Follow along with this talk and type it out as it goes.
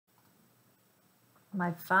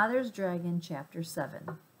My Father's Dragon, Chapter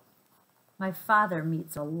 7. My father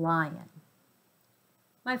meets a lion.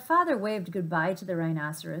 My father waved goodbye to the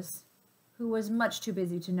rhinoceros, who was much too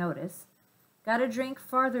busy to notice, got a drink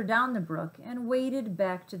farther down the brook, and waded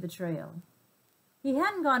back to the trail. He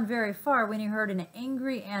hadn't gone very far when he heard an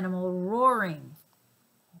angry animal roaring.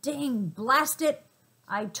 "Dang, blast it!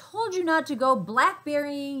 I told you not to go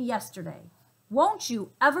blackberrying yesterday. Won't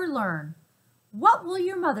you ever learn? What will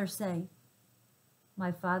your mother say?"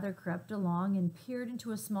 My father crept along and peered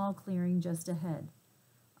into a small clearing just ahead.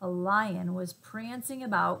 A lion was prancing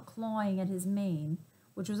about, clawing at his mane,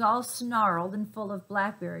 which was all snarled and full of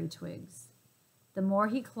blackberry twigs. The more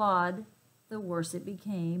he clawed, the worse it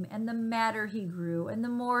became, and the madder he grew, and the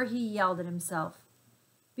more he yelled at himself,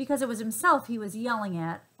 because it was himself he was yelling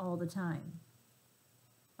at all the time.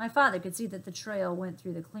 My father could see that the trail went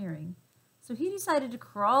through the clearing, so he decided to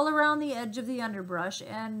crawl around the edge of the underbrush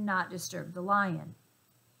and not disturb the lion.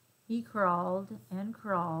 He crawled, and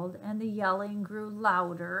the yelling grew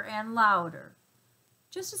louder and louder.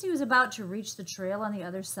 Just as he was about to reach the trail on the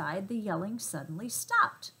other side, the yelling suddenly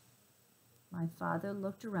stopped. My father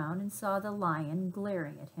looked around and saw the lion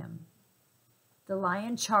glaring at him. The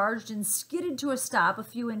lion charged and skidded to a stop a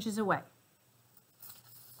few inches away.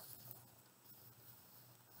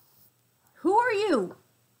 "Who are you?"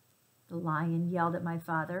 the lion yelled at my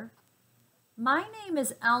father. "My name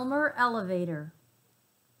is Elmer Elevator."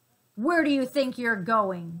 "Where do you think you're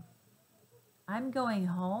going?" "I'm going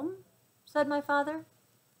home," said my father.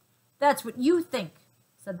 "That's what you think,"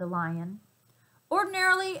 said the lion.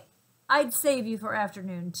 "Ordinarily, I'd save you for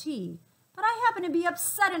afternoon tea, but I happen to be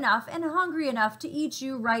upset enough and hungry enough to eat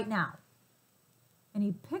you right now." And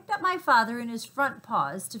he picked up my father in his front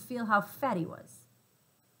paws to feel how fat he was.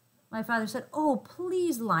 My father said, "Oh,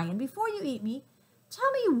 please, lion, before you eat me,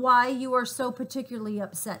 tell me why you are so particularly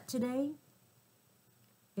upset today."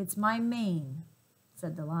 "It's my mane,"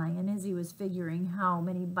 said the lion, as he was figuring how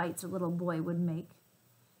many bites a little boy would make.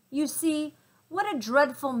 "You see, what a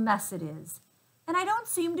dreadful mess it is, and I don't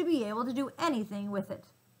seem to be able to do anything with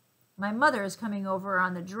it. My mother is coming over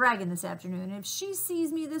on the dragon this afternoon, and if she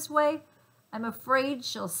sees me this way, I'm afraid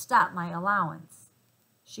she'll stop my allowance.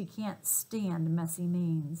 She can't stand messy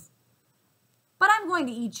manes. But I'm going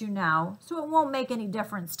to eat you now, so it won't make any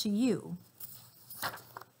difference to you."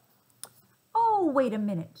 "Oh, wait a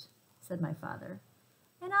minute," said my father,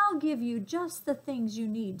 "and I'll give you just the things you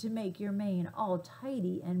need to make your mane all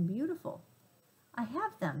tidy and beautiful. I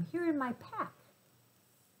have them here in my pack."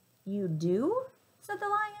 "You do?" said the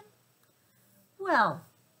lion. "Well,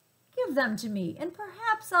 give them to me, and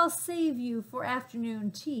perhaps I'll save you for afternoon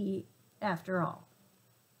tea after all."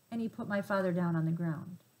 And he put my father down on the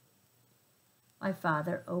ground. My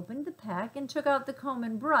father opened the pack and took out the comb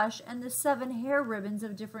and brush and the 7 hair ribbons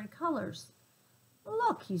of different colors.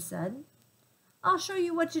 "Look," he said, "I'll show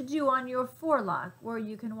you what to do on your forelock where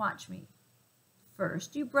you can watch me.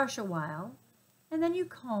 First, you brush a while, and then you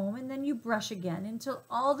comb, and then you brush again until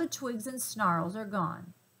all the twigs and snarls are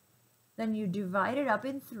gone. Then you divide it up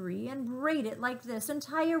in 3 and braid it like this and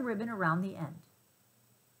tie a ribbon around the end."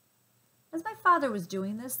 As my father was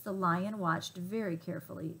doing this, the lion watched very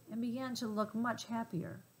carefully and began to look much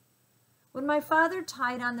happier. When my father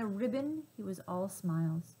tied on the ribbon, he was all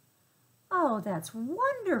smiles. "Oh, that's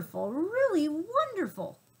wonderful, really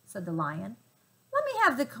wonderful," said the lion. "Let me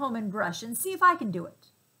have the comb and brush and see if I can do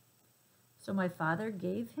it." So my father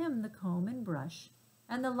gave him the comb and brush,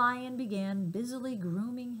 and the lion began busily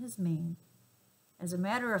grooming his mane. As a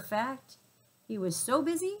matter of fact, he was so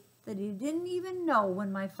busy that he didn't even know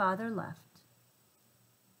when my father left.